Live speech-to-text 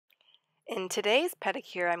In today's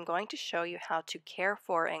pedicure, I'm going to show you how to care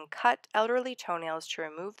for and cut elderly toenails to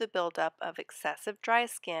remove the buildup of excessive dry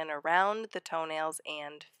skin around the toenails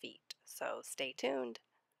and feet. So stay tuned.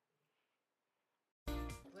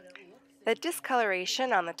 The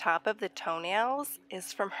discoloration on the top of the toenails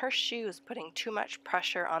is from her shoes putting too much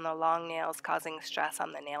pressure on the long nails, causing stress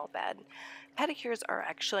on the nail bed. Pedicures are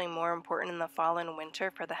actually more important in the fall and winter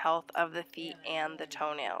for the health of the feet and the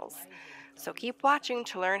toenails. So keep watching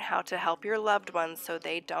to learn how to help your loved ones so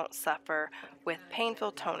they don't suffer with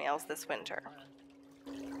painful toenails this winter.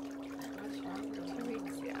 2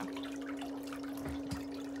 weeks, yeah.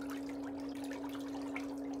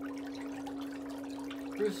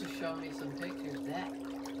 Bruce has shown me some pictures.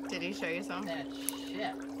 Did he show you some? That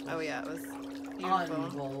shit. Oh yeah, it was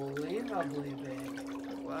beautiful. Unbelievably big.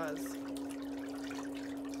 It was.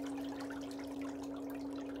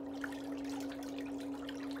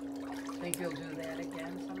 Think you'll do that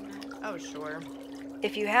again sometime? Oh sure.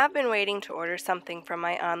 If you have been waiting to order something from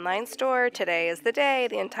my online store, today is the day.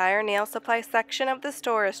 The entire nail supply section of the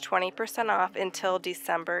store is 20% off until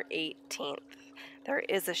December 18th. There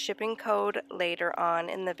is a shipping code later on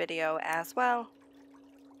in the video as well.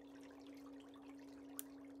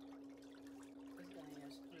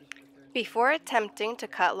 Before attempting to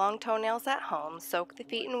cut long toenails at home, soak the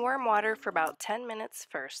feet in warm water for about 10 minutes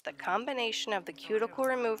first. The combination of the cuticle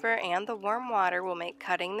remover and the warm water will make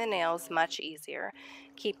cutting the nails much easier.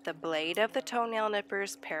 Keep the blade of the toenail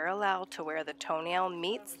nippers parallel to where the toenail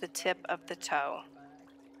meets the tip of the toe.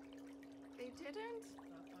 They didn't?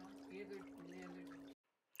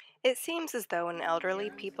 It seems as though when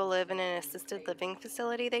elderly people live in an assisted living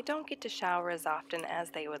facility, they don't get to shower as often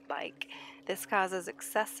as they would like. This causes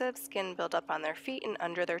excessive skin buildup on their feet and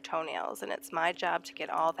under their toenails, and it's my job to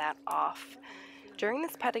get all that off. During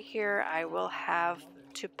this pedicure, I will have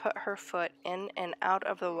to put her foot in and out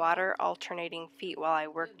of the water, alternating feet while I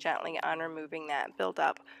work gently on removing that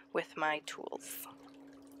buildup with my tools.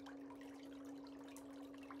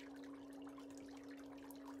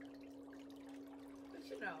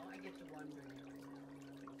 You know, I get to wondering every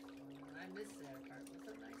now and then. I miss that apartment. It's a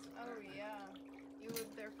nice apartment. Oh yeah. You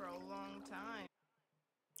lived there for a long time.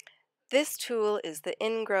 This tool is the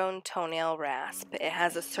ingrown toenail rasp. It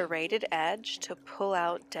has a serrated edge to pull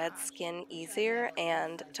out dead skin easier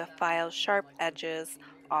and to file sharp edges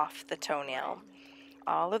off the toenail.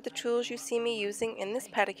 All of the tools you see me using in this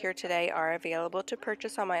pedicure today are available to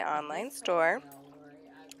purchase on my online store.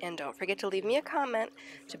 And don't forget to leave me a comment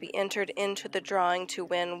to be entered into the drawing to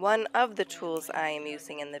win one of the tools I am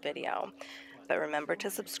using in the video. But remember to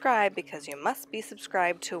subscribe because you must be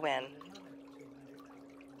subscribed to win.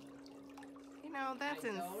 You know, that's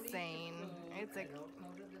insane. It's a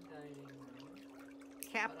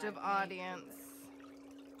captive audience.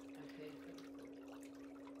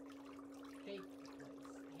 Hate the place.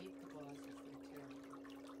 Hate the bosses. They're terrible.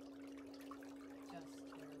 Just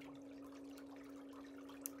terrible.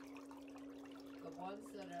 The ones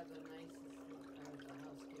that are the nicest are the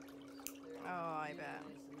housekeepers. Oh, I really bet.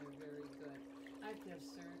 Nice and they're very good. I have to have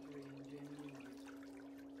surgery in January.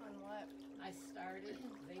 On what?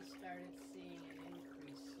 They started seeing an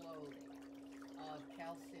increase slowly of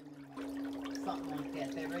calcium in something like that.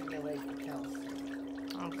 They regulate the calcium.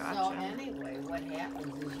 Oh, gotcha. So anyway, what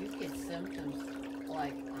happens is you get symptoms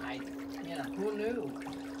like who knew?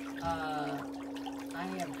 I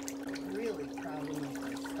have really problems with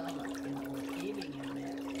my stomach, with eating and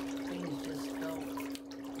that. Things just don't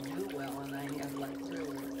do well, and I have like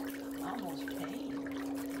really almost pain.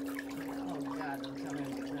 Oh God, I'm telling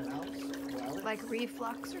you, Like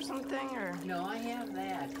reflux or something, or? No, I have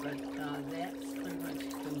that, but that's pretty much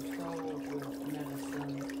controlled with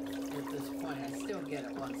medicine at this point. I still get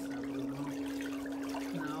it once in a blue moon.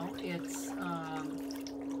 No, it's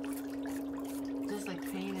just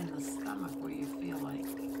like pain in the stomach where you feel like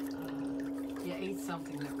you ate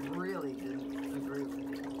something that really didn't agree with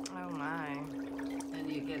you. Oh my. And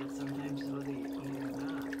you get it sometimes whether you eat or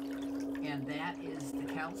not. And that is, the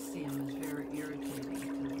calcium is very irritating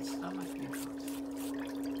to the stomach mucus.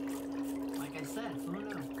 Like I said, who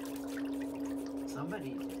knew?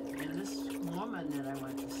 Somebody did. And this woman that I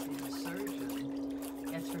went to see, the surgeon,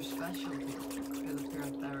 that's her specialty for the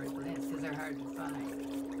parathyroid glands because they're hard to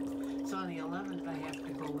find. So on the 11th, I have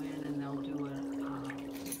to go in and they'll do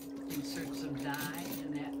insert some dye,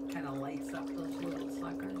 and that kind of lights up those little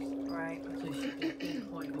suckers. Right. So she can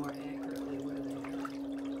pinpoint more accurately where they are.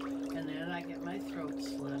 And then I get my throat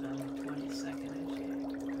slit on the 22nd of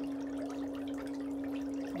January.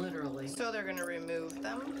 Literally. So they're going to remove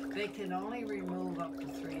them? They can only remove up to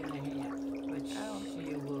 3.5, which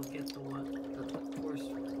she will get the worst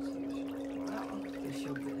ones usually. Wow. Because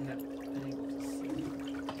she'll have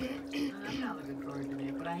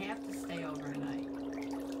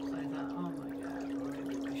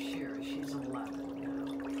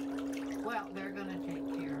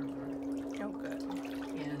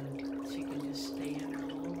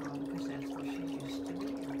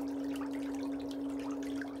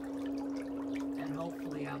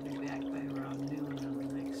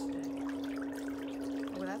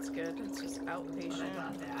But I outpatient.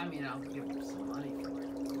 thought that, I mean, I'll give them some money for it,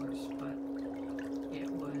 of course, but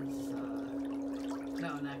it was,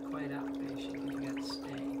 no, not quite outpatient, you got to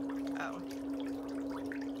stay. Oh.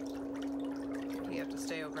 You have to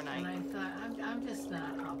stay And overnight. I thought, I'm just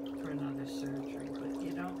not up for another surgery, but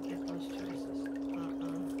you don't get those choices.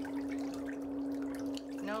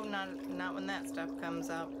 No, not when that stuff comes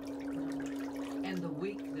up. And the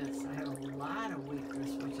weakness, I have a lot of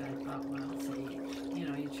weakness, which I thought, well, it's age. You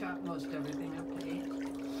know, you chalk most everything up to age.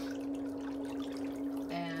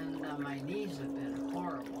 And my knees have been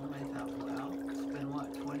horrible. And I thought, well, it's been,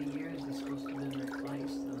 what, 20 years? They're supposed to have been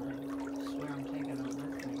replaced. And I swear I'm taking them with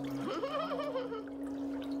me.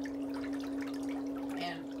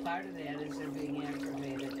 And part of that is they're being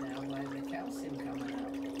aggravated now by the calcium coming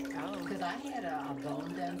out. Oh. Because I had a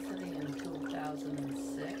bone density in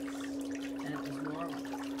 2006, and it was normal.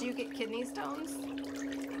 Do you get kidney stones?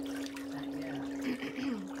 Yeah.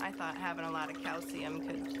 I thought having a lot of calcium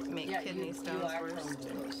could make kidney stones you are worse. prone to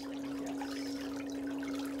those things, yes.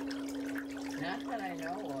 Not that I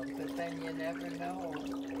know of, but then you never know.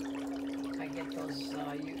 I get those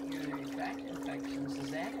urinary tract infections. Does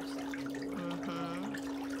that have something to do with it?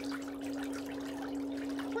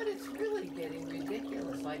 But it's really getting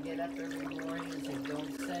ridiculous. I get up every morning and say,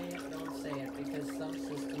 don't say it, because some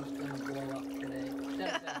system's going to blow up today.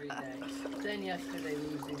 That's every day. Then yesterday,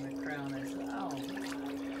 losing the crown, I said, oh my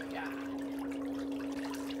God.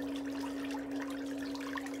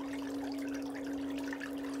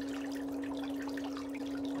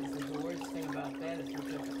 I said, the worst thing about that is we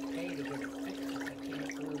have to pay to get it fixed. I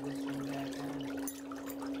can't glue this one back on.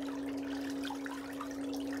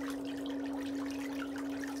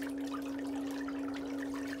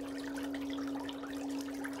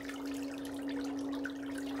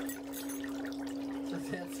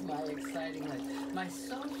 That's my exciting life. My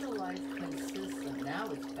social life consists of, now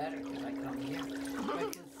it's better because I come here,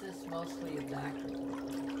 but consists mostly of doctor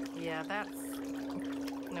work. Yeah, that's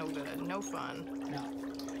no good. No fun. No.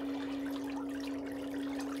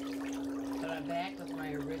 But I'm back with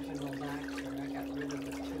my original doctor. I got rid of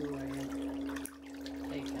the two I had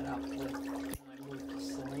taken up with when I moved to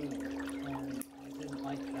Saline, and I didn't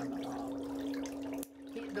like them at all.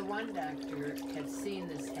 The one doctor had seen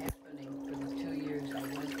this happening for the 2 years I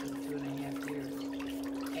went to, 2.5 years,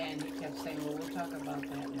 and he kept saying, well, we'll talk about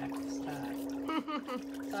that next time.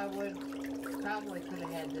 So I probably could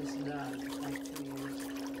have had this done like 2 years.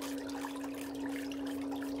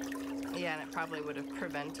 Yeah, and it probably would have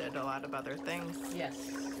prevented a lot of other things. Yes,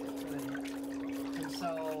 it would. And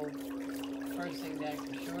so, first thing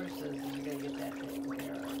Dr. Shore says is you gotta get that taken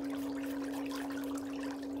care of.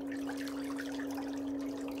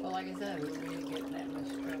 Well, like I said, who were you getting that much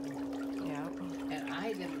trouble? Yeah. And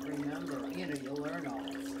I didn't remember, you know, you learn all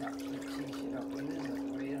that stuff, but geez, you don't use it,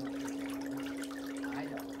 or you don't use it. I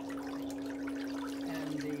don't. And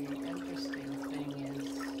the interesting thing is,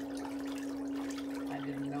 I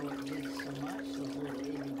didn't know it did so much, those little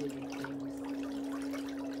itty bitty things.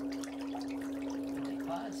 But they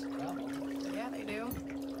cause trouble. Yeah, they do.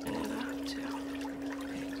 And it up too.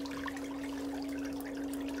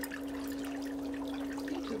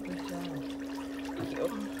 You did a good job. Thank you.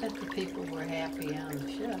 Bet the people were happy on the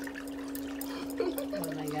ship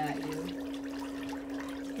when they got you.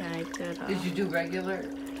 Yeah, I did. Did you do regular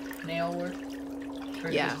nail work? Or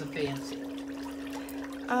Yeah. just the fancy?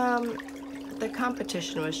 The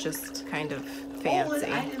competition was just kind of Oh, fancy.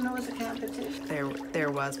 I didn't know it was a competition.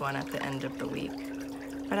 There was one at the end of the week,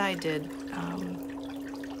 but I did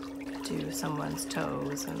do someone's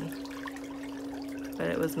toes, but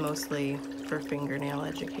it was mostly for fingernail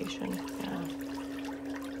education. Yeah.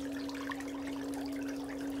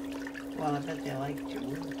 Well, I bet they liked your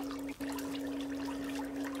work.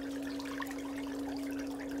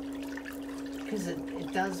 Because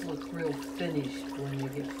it does look real finished when you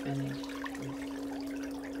get finished.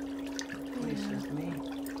 At least with me.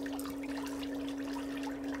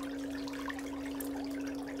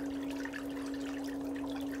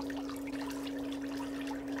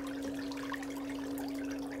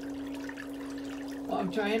 Well,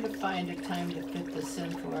 I'm trying to find a time to fit this in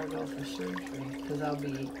before I go for surgery, because I'll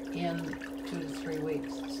be in 2 to 3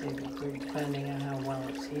 weeks, depending on how well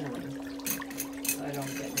it's healing. So I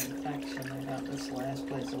don't get an infection. I thought this last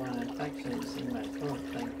place I want an infection was in my throat.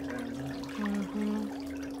 Thank you very much.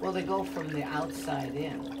 Mm-hmm. Well, they go from the outside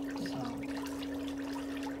in, so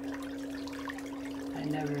I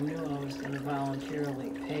never knew I was going to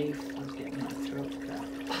voluntarily pay for getting my throat cut.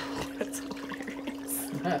 That's hilarious.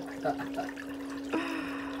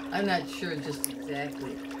 I'm not sure just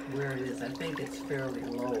exactly where it is. I think it's fairly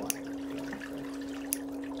low on the throat,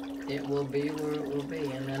 but It will be where it will be,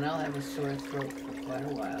 and then I'll have a sore throat for quite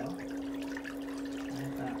a while. I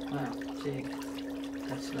thought, wow, gee,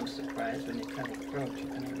 that's no surprise. When you cut a throat, you're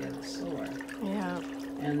going to get it sore. Yeah.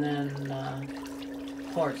 And then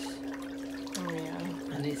hoarse. Oh, yeah.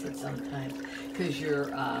 And he said sometimes, because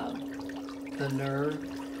the nerve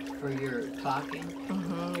for your talking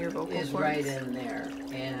Your vocal is cords. right in there,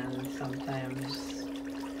 and sometimes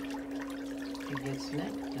it gets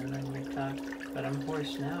nicked, and then you talk. But I'm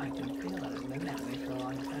hoarse now. I can feel it. I've been that way for a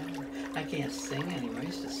long time. I can't sing anymore. I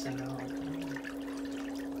used to sing all the time.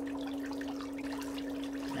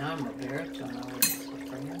 Now I'm a baritone. I was a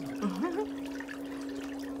soprano.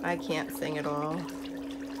 I can't sing at all.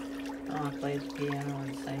 Oh, I play the piano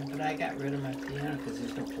and sing, but I got rid of my piano because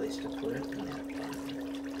there's no place to put it in that apartment.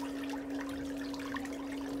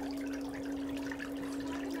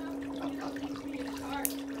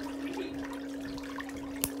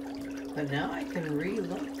 But now I can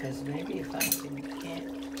re-look, because maybe if I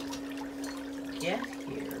can't get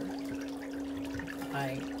here,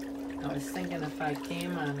 I was thinking if I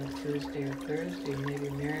came on a Tuesday or Thursday, maybe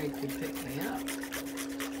Mary could pick me up.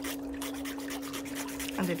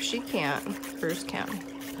 And if she can't, Bruce can.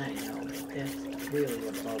 I know, but that's really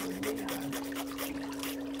what bothers me on.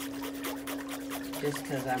 Just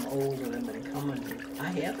because I'm old and I've been coming here. I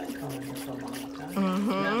have been coming here for a long time.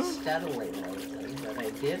 Not steadily lately, but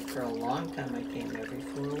I did for a long time. I came every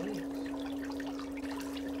 4 weeks.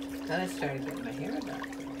 Then I started getting my hair done.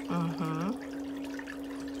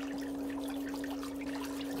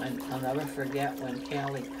 I'll never forget when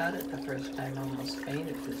Callie cut it the first time. I almost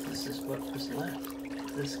fainted because this is what was left.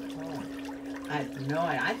 This color. I had no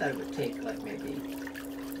idea. I thought it would take like maybe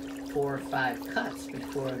 4 or 5 cuts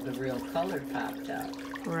before the real color popped out.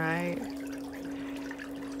 Right.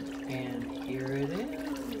 And here it is.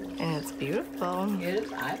 And it's beautiful. It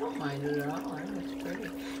is. I don't mind it at all. I think it's pretty.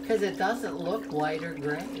 Because it doesn't look white or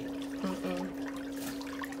gray. I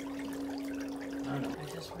don't know. I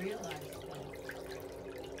just realized that.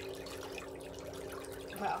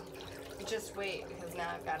 Well, just wait, because now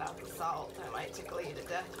I've got out the salt. I might tickle you to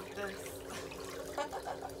death with this.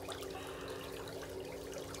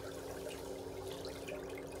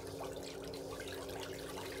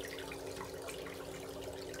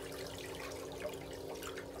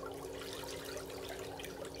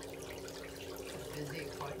 Busy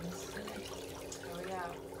appointments today. Oh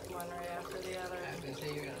yeah, one right after the other. I was going to say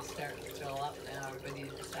you're going to start to fill up now. Everybody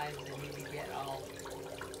decides they need to get all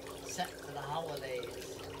set for the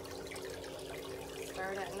holidays.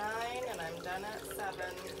 Start at 9 and I'm done at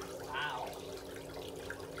 7. Wow.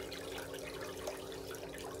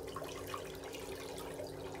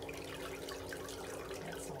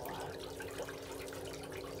 That's a lot.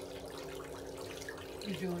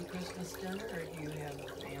 You doing Christmas dinner or do you have a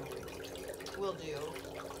family? We'll do.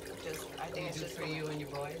 Just, I think it's just for you and your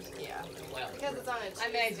boys? Yeah. Well, Because it's on a Tuesday. I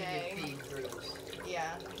imagine you feed Bruce.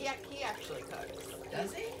 Yeah. He actually cooks.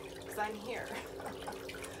 Does he? Because I'm here.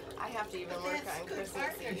 I have to even work on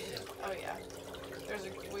Christmas Eve. Oh yeah.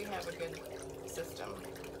 We have a good system.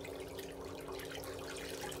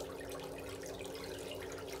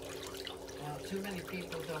 Well, too many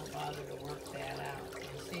people don't bother to work that out.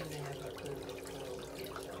 They seem to have a good rapport with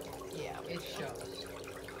each other. Yeah. It shows.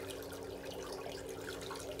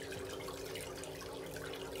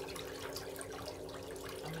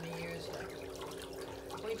 How many years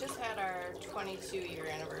left? We just had our 22-year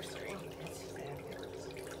anniversary. That's fabulous.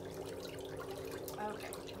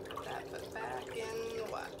 Okay. Put that foot back in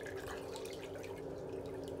what?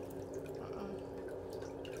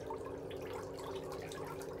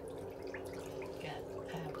 Got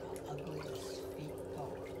ugliest feet.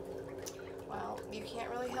 Oh. Well, you can't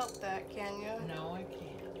really help that, can you? No, I can't.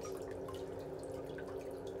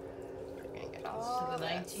 You're gonna get So all the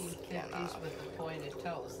that skin 1950s off. with the pointed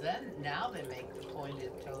toes. Now they make the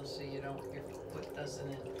pointed toes so your foot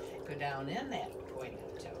doesn't go down in that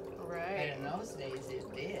pointed toe. Right. But in those days it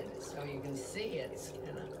did, so you can see it's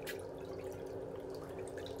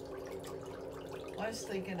I was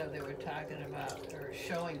thinking of they were talking about or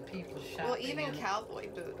showing people shopping. Well, even cowboy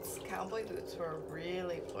boots. Cowboy boots were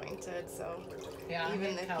really pointed, so yeah,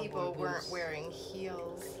 even if cowboy people weren't boots. wearing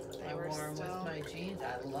heels, they I were wore them still. with my jeans.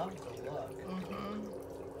 I love the look.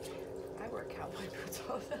 I wear cowboy boots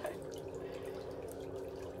all the time.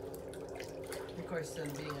 Of course, then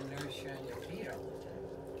being a nurse, you're on your feet all the time.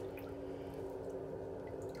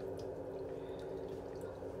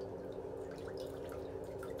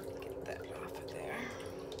 Get that off of there.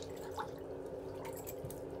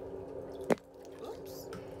 Oops.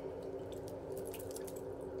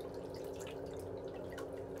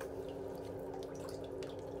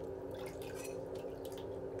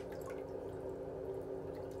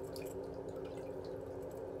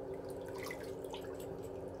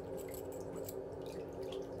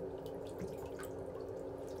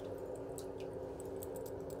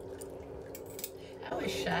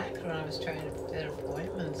 was shocked when I was trying to fit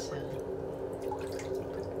appointments in.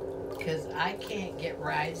 Because I can't get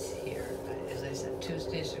rides here, as I said,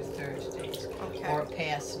 Tuesdays or Thursdays. Okay. Or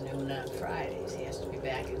past noon on Fridays. He has to be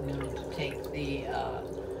back at noon to take the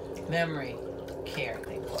memory care,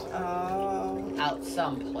 they call it, out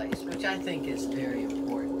someplace, which I think is very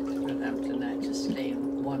important for them to not just stay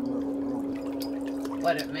in one little room.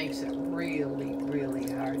 But it makes it really,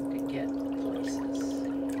 really hard to get places.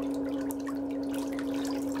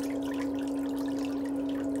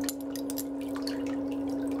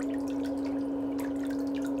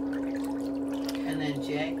 And then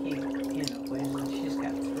Jackie, you know, when she's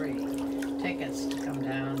got 3 tickets to come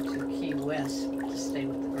down to Key West to stay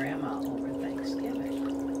with the grandma over Thanksgiving.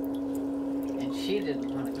 And she didn't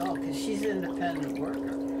want to go because she's an independent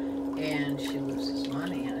worker and she loses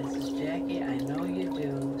money. And I says, Jackie, I know you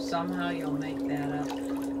do. Somehow you'll make that up.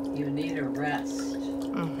 You need a rest.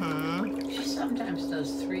 Mm-hmm. She sometimes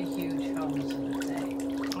does 3 huge homes in a day.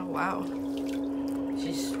 Oh, wow.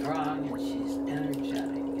 She's strong and she's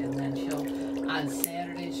energetic. And then she'll, on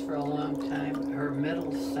Saturdays for a long time, her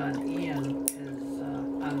middle son, Ian, is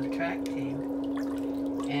on the track team.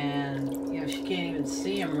 And, you know, she can't even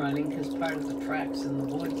see him running because part of the track's in the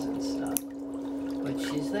woods and stuff. But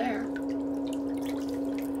she's there.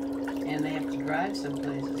 And they have to drive some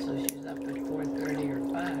places, so she's up at 4:30 or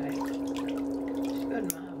 5. She's a good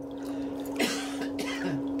mom.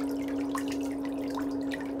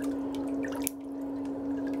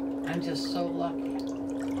 I'm just so lucky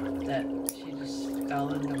that she just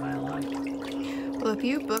fell into my life. Well, if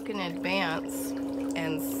you book in advance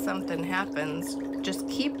and something happens, just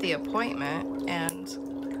keep the appointment and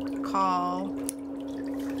call,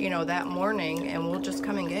 you know, that morning and we'll just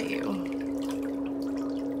come and get you.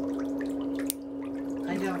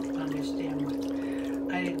 I don't understand.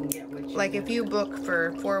 I didn't get what you Like if you book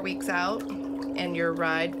for 4 weeks out and your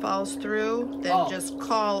ride falls through, then just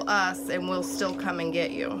call us and we'll still come and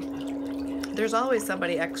get you. There's always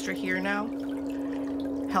somebody extra here now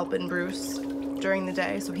helping Bruce during the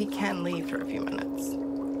day, so he can leave for a few minutes.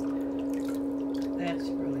 That's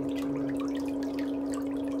really true.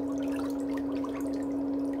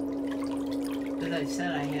 As I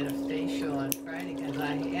said, I had a facial on Friday because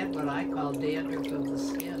I had what I call dandruff of the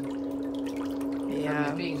skin. Yeah.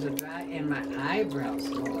 From being so dry, and my eyebrows,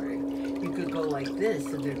 Lori. You could go like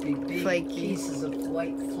this, and there'd be big Flaky. pieces of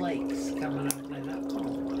white flakes coming up. And I thought, oh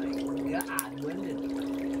my God,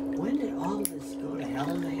 when did all this go to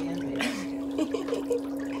hell in a handbasket?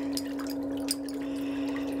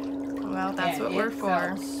 Well, that's what we're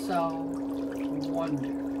for. So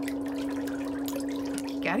wonderful.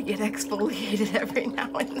 Gotta get exfoliated every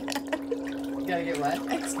now and then. Gotta get what?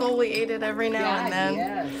 Exfoliated every now and then.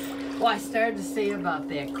 Yes. Well, I started to say about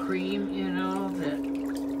that cream, you know, that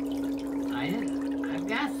I've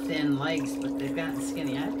got thin legs, but they've gotten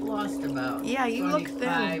skinny. I've lost about Yeah, you look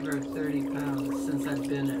thin. 25 or 30 pounds since I've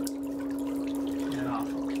been at that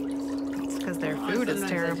awful place. It's because their food is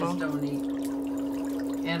terrible. I just don't eat.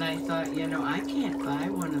 And I thought, you know, I can't buy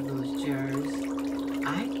one of those jars.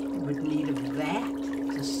 I would need a vat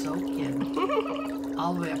to soak in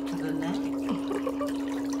all the way up to the neck.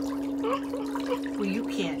 Well, you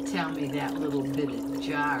can't tell me that little bit of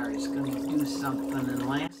jar is going to do something and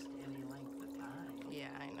last any length of time.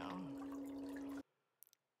 Yeah, I know.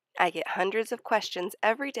 I get hundreds of questions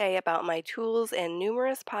every day about my tools and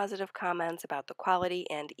numerous positive comments about the quality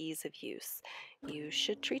and ease of use. You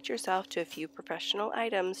should treat yourself to a few professional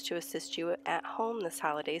items to assist you at home this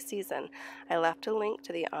holiday season. I left a link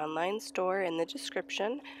to the online store in the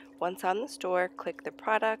description. Once on the store, click the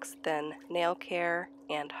products, then nail care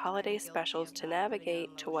and holiday specials to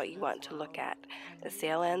navigate to what you want to look at. The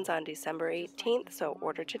sale ends on December 18th, so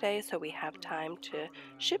order today so we have time to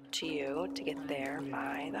ship to you to get there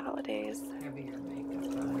by the holidays. Heavier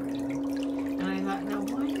makeup on her. And I thought, now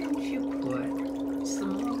why didn't you put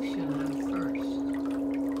some lotion on first?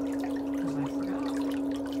 Because I forgot.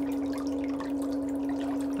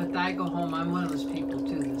 But I go home, I'm one of those people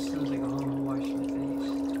too, that as soon as I go home, I wash my face.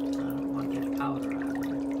 I don't want to get powder on me.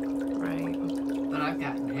 Right. But I've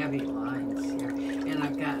gotten heavy lines here. And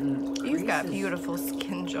I've gotten You've got creases. beautiful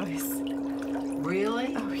skin, Joyce.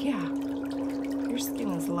 Really? Oh, yeah. Your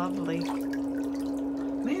skin is lovely.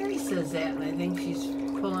 Mary says that, and I think she's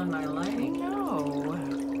pulling my I leg. know.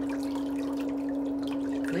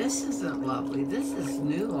 This isn't lovely. This is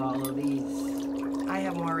new, all of these. I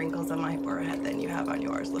have more wrinkles on my forehead than you have on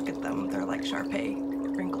yours. Look at them. They're like Shar-Pei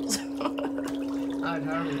wrinkles. I'd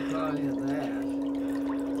hardly call you that.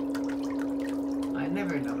 I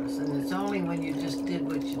never notice, and it's only when you just did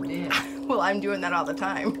what you did. Well, I'm doing that all the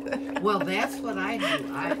time. Well, that's what I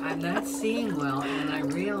do. I'm not seeing well, and I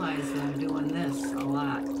realize that I'm doing this a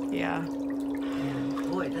lot. Yeah. And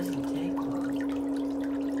boy, it doesn't take long.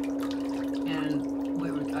 And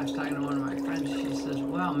I was talking to one of my friends. She says,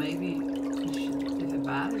 "Well, maybe you should, if it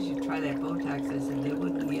bothers you, try that Botox." I said, "They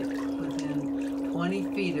wouldn't get within 20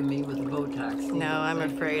 feet of me with the Botox." No, I'm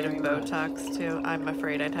afraid of Botox too. I'm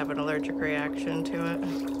afraid I'd have an allergic reaction to it.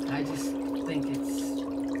 I just think it's,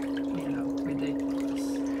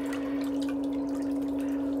 ridiculous.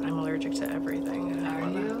 I'm allergic to everything. Are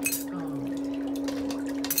you?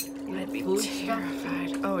 I'd be Food terrified.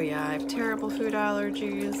 stuff? Oh yeah, I have terrible food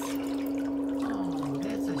allergies. Oh,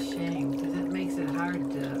 that's a shame, because it makes it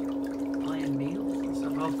hard to plan meals and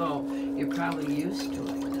stuff, although you're probably used to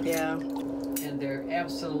it. Yeah. And they're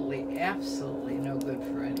absolutely, absolutely no good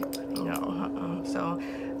for anybody. No, So,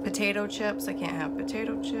 potato chips, I can't have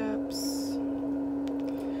potato chips.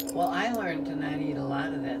 Well, I learned to not eat a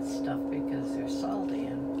lot of that stuff because they're salty,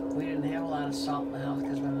 and we didn't have a lot of salt in the house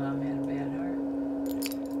because my mom had a bad heart.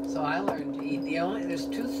 So I learned to eat there's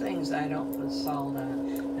two things I don't put salt on,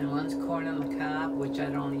 and one's corn on the cob, which I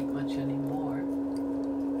don't eat much anymore,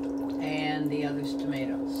 and the other's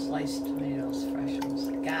tomatoes, sliced tomatoes, fresh ones.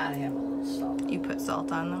 Gotta have a little salt. You put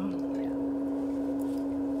salt on them?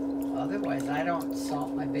 Yeah. Otherwise, I don't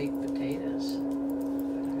salt my baked potatoes.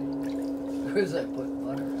 Because I put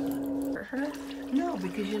butter on. For her? No,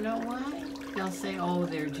 because you know why? They'll say, "Oh,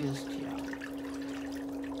 they're just yellow."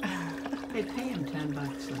 They pay him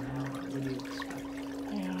 $10 an hour. What do you expect?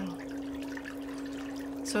 Yeah.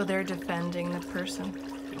 So they're defending the person?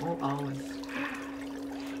 Oh, always.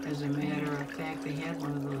 As a matter of fact, they had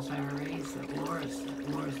one of those IRAs that Laura's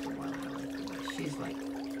the one I like the best. She's like,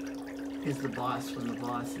 is the boss when the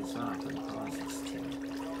boss is off and the boss is too.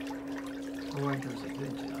 Laura does a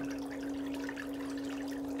good job.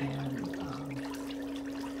 And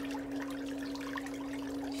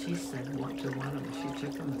she said what to one of them. She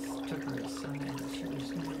took her aside, and she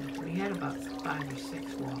was. We had about 5 or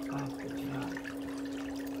 6 walk off the job.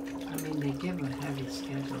 I mean, they give them heavy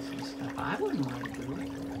schedules and stuff. I wouldn't want to do it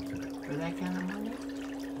for that kind of money.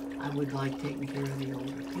 I would like taking care of the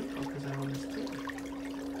older people because I always do.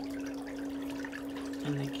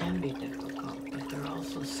 And they can be difficult, but they're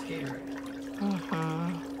also scary.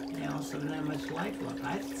 They also don't have much life left.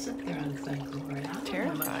 I sit there and think, Lord, I don't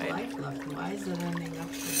have much life left. Why is it ending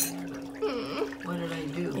up so badly? What did I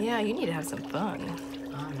do? Yeah, you need to have some fun.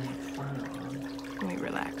 I'll make fun of them. Let me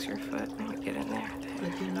relax your foot. Let me get in there.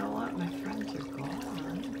 But you know what? My friends are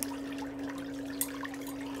gone.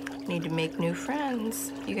 Need to make new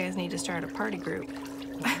friends. You guys need to start a party group.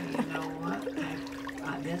 Well, you know what?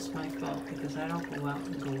 That's my fault because I don't go out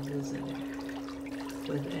and go visiting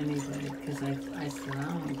with anybody because I said, I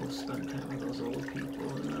don't want to go spend time with those old people.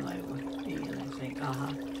 And they're like, what? And I think,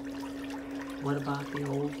 what about the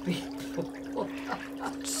old people?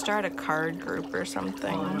 Start a card group or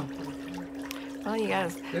something. Oh, I don't Well, you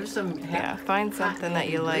guys, there's some find something that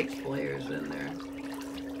you like. Players in there.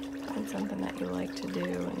 Find something that you like to do.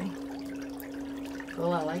 And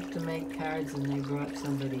Well, I like to make cards, and they brought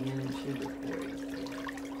somebody in, and she was very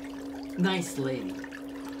nice lady,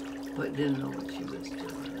 but didn't know what she was doing.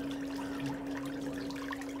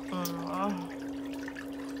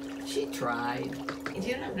 She tried.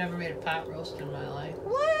 You know, I've never made a pot roast in my life.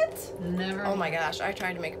 What? Never. Oh my gosh, I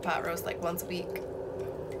tried to make a pot roast like once a week.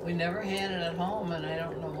 We never had it at home, and I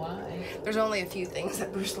don't know why. There's only a few things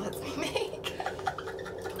that Bruce lets me make.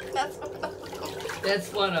 That's one of them.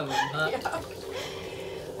 That's one of them, huh? Yeah.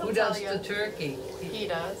 Who does the turkey? He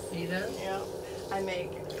does. He does? Yeah. I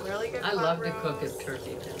make really good I pot love to roast. cook a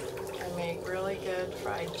turkey, too. I make really good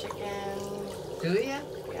fried chicken. Do you?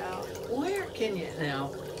 Yeah. Where can you,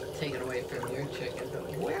 now, take it away from your chicken,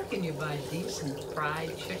 but where can you buy decent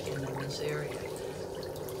fried chicken in this area?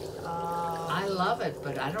 I love it,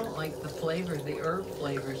 but I don't like the flavors, the herb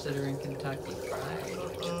flavors that are in Kentucky Fried.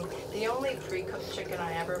 The only pre-cooked chicken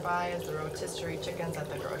I ever buy is the rotisserie chickens at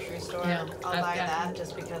the grocery store. Yeah, I'll buy that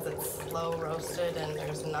just because it's slow roasted and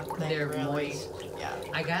there's nothing They're really. moist. Yeah.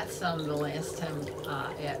 I got some the last time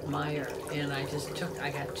at Meyer, and I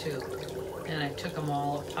got 2, and I took them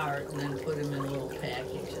all apart and then put them in little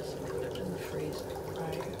packages and put them in the freezer.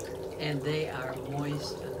 Right. And they are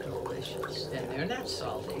moist and delicious, and they're not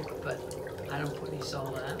salty, but I don't put any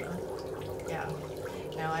salt on them. Yeah.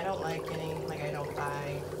 No, I don't like I don't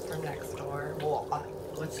buy from next door.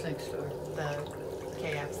 What's next door? The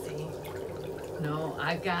KFC. No,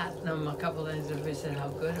 I got them a couple times. Everybody said how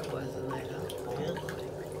good it was, and I thought, oh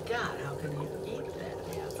my God, how can you eat that?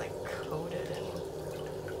 Yeah, it's like coated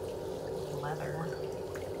in leather.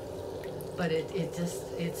 But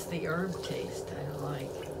it's the herb taste I like.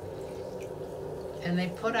 And they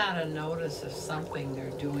put out a notice of something they're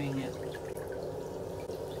doing at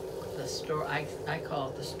the store. I call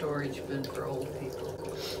it the storage bin for old people.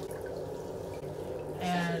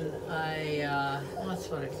 And well, that's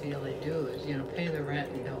what I feel they do is, you know, pay the rent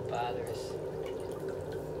and don't bother us.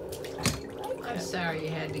 I'm sorry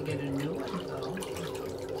you had to get a new one though.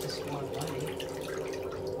 Just more money.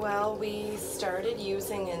 Well, we started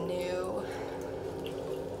using a new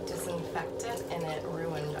disinfectant and it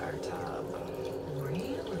ruined our tub.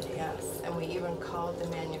 Really? Yes, and we even called the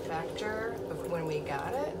manufacturer when we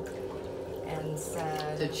got it and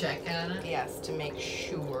said... To check on it? Yes, to make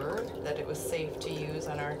sure that it was safe to use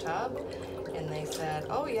on our tub. And they said,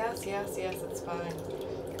 oh yes, it's fine.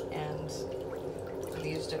 And we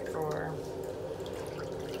used it for,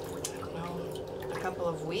 I don't know, a couple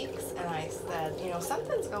of weeks. And I said, you know,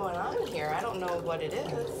 something's going on here. I don't know what it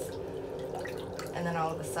is. And then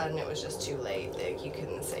all of a sudden it was just too late. You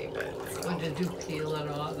couldn't save it. So. What did you peel it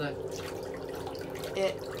off?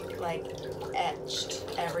 It like etched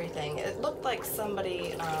everything. It looked like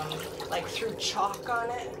somebody like threw chalk on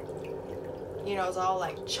it. You know, it was all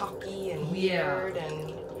like chalky and weird,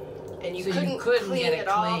 and you couldn't clean get it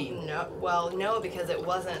off. No, well, no, because it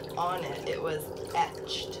wasn't on it. It was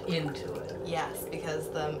etched into it. Yes, because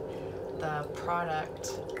the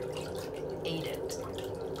product ate it.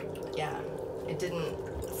 Yeah, it didn't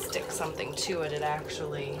stick something to it. It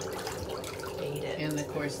actually ate it. And of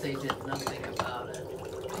course, they did nothing about it.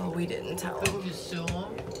 Oh, we didn't tell them. Did you sue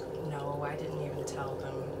them? No, I didn't even tell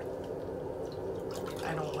them.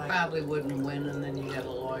 I don't like... Probably wouldn't win, and then you got a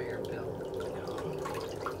lawyer bill. No.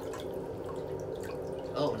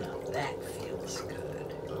 Oh, now that feels good.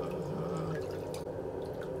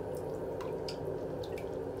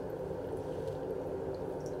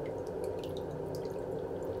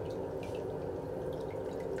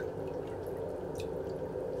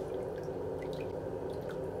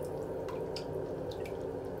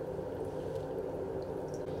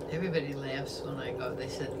 Everybody laughs when I go. They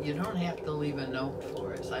said, you don't have to leave a note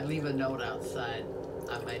for us. I leave a note outside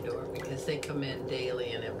on my door because they come in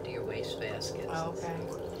daily and empty your waste baskets. Oh,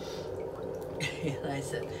 okay. And I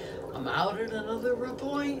said, I'm out at another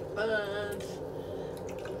appointment.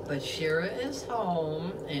 But Shira is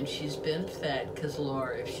home and she's been fed because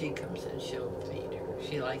Laura, if she comes in, she'll feed her.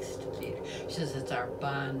 She likes to feed her. She says it's our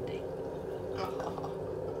bonding.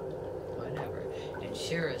 Whatever. And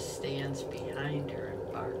Shira stands behind her and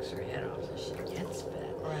barks her head off so she gets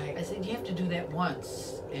fed. Right. I said, you have to do that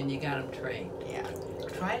once and you got them trained. Yeah.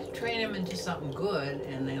 Try to train them into something good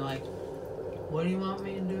and they like, what do you want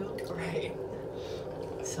me to do? Right.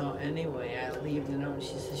 So anyway, I leave the note and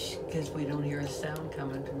she says, because we don't hear a sound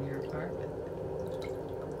coming from your apartment.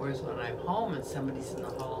 Whereas when I'm home and somebody's in the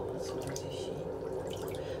hall, it's noisy as she.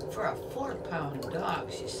 For a 4-pound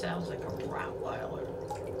dog, she sounds like a Rottweiler.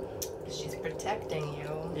 She's protecting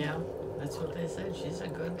you. Yeah, that's what they said. She's a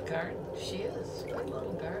good guard. She is. Good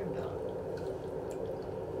little guard dog.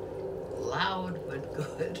 Loud, but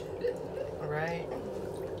good. Right.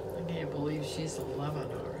 I can't believe she's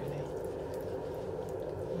 11 already.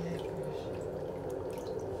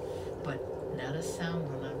 But not a sound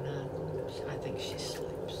when I'm not home. I think she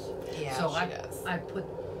sleeps. Yeah, so she does. I put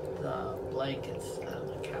the blankets on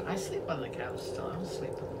the couch. I sleep on the couch still. I don't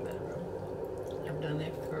sleep in the bedroom. I've done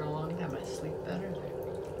that for a long time. I sleep better there.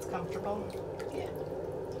 It's comfortable. Yeah.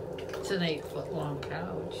 It's an 8-foot long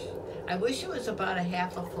couch. I wish it was about a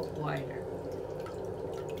half a foot wider.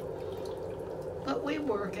 But we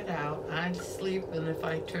work it out. I sleep, and if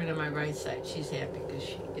I turn to my right side, she's happy because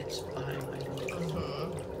she gets behind my knees.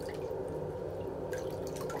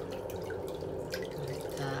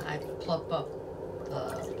 I plump up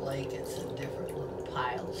the blankets in different little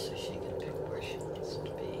piles so she can pick where she wants to be.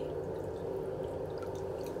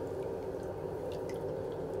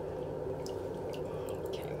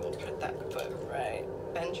 Okay, we'll put that foot right.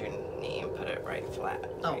 Bend your knee and put it right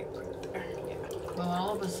flat. Oh. Right there. Yeah. Well,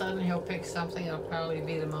 all of a sudden he'll pick something that'll probably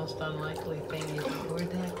be the most unlikely thing. You think,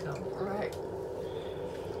 where'd that come from? Right.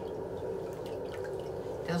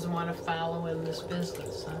 Doesn't want to follow in this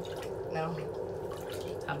business, huh? No.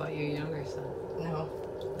 How about your younger son? No.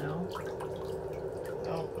 No?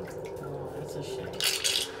 No. Oh, that's a shame.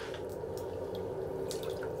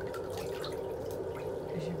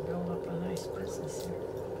 Because you build up a nice business here.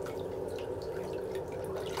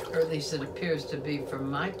 Or at least it appears to be from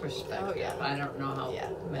my perspective. Oh, yeah. I don't know how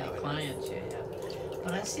many no, clients you have.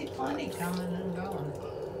 But I see plenty coming and going.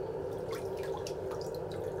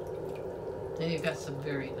 And you've got some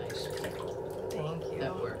very nice people Thank you.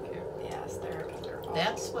 that work here. Yes, they're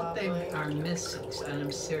That's what they Lovely. are missing, and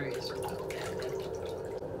I'm serious about that.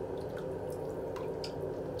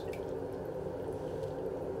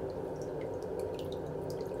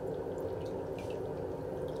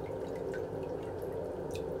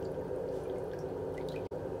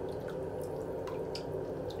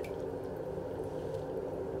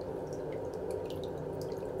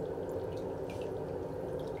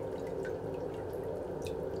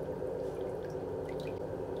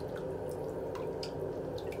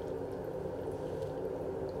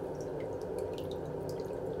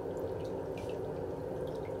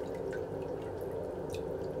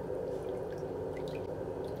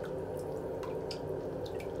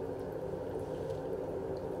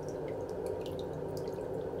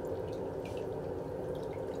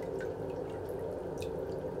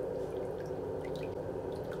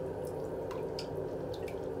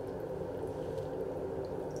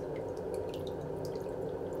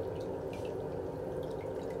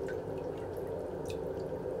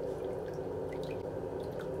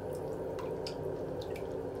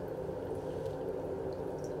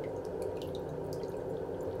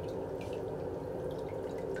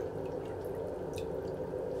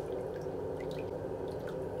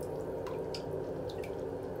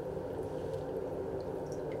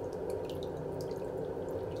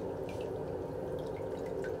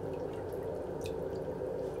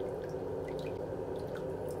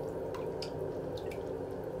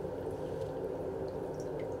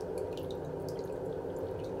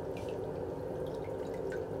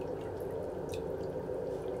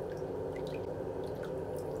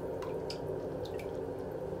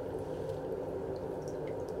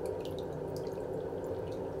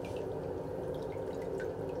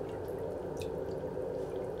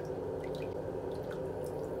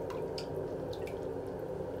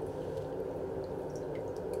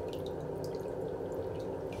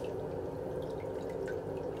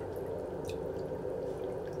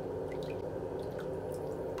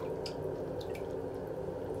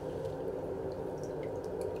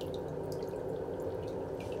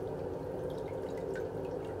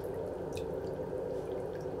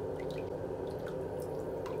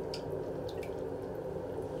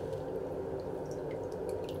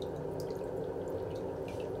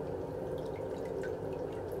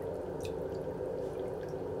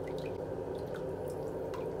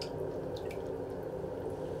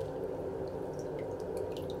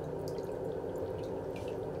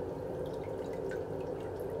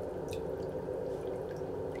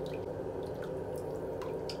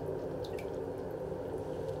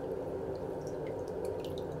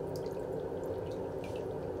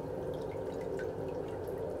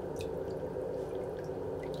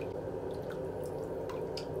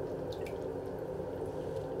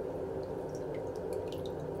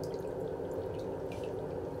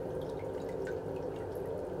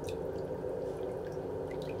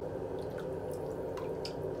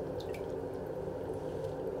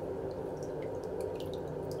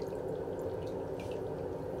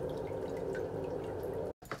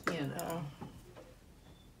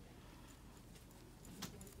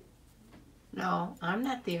 No, I'm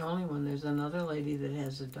not the only one. There's another lady that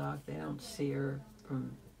has a dog. They don't see her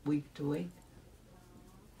from week to week.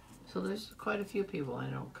 So there's quite a few people I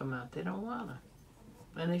don't come out. They don't want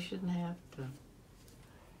to. And they shouldn't have to.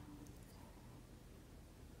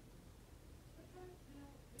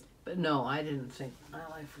 But no, I didn't think my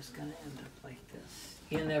life was going to end up like this.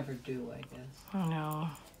 You never do, I guess. Oh, no.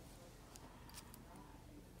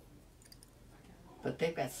 But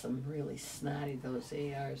they've got some really snotty, those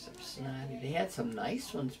ARs are snotty. They had some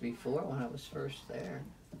nice ones before when I was first there.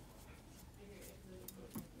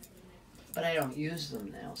 But I don't use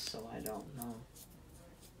them now, so I don't know.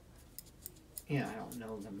 Yeah, I don't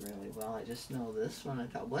know them really well. I just know this one. I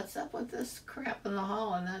thought, what's up with this crap in the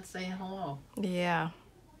hall and not saying hello? Yeah.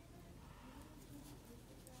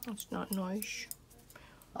 It's not nice.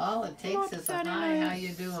 All it takes Not is a very hi, nice. how you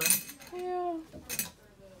doing? Yeah.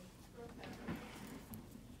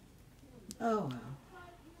 Oh, well.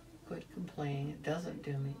 Quit complaining. It doesn't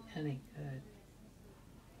do me any good.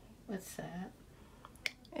 What's that?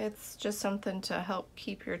 It's just something to help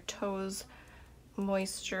keep your toes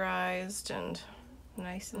moisturized and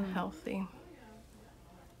nice and healthy.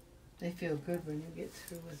 They feel good when you get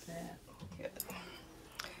through with that. Good.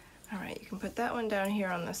 All right, you can put that one down here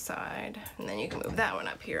on the side, and then you can move that one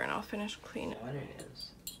up here, and I'll finish cleaning. What it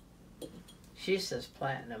is. She says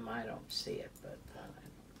platinum. I don't see it, but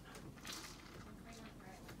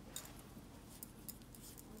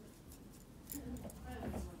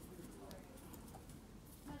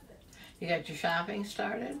you got your shopping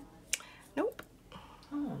started? Nope.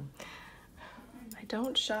 Oh. I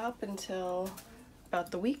don't shop until about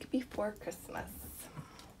the week before Christmas.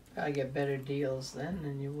 Probably get better deals then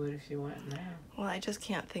than you would if you went now. Well, I just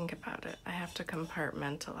can't think about it. I have to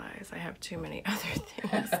compartmentalize. I have too many other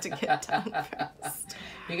things to get done first.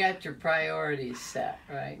 You got your priorities set,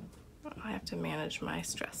 right? I have to manage my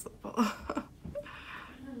stress level.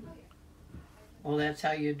 Well, that's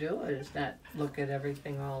how you do it. It's not look at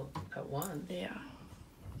everything all at once. Yeah,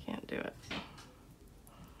 can't do it.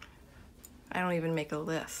 I don't even make a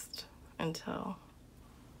list until...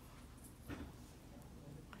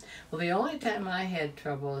 Well, the only time I had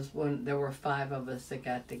trouble is when there were 5 of us that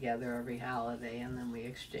got together every holiday and then we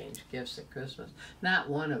exchanged gifts at Christmas. Not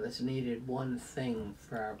one of us needed one thing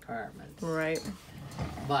for our apartments. Right.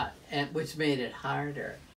 Which made it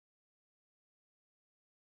harder.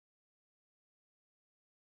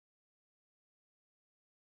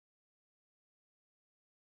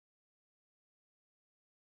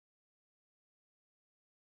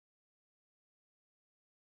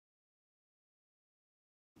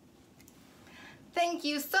 Thank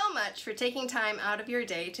you so much for taking time out of your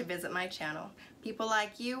day to visit my channel. People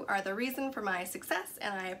like you are the reason for my success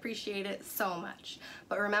and I appreciate it so much.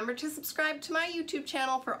 But remember to subscribe to my YouTube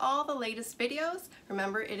channel for all the latest videos.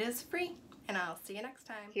 Remember, it is free, and I'll see you next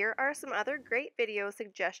time. Here are some other great video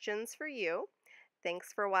suggestions for you.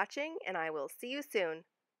 Thanks for watching, and I will see you soon.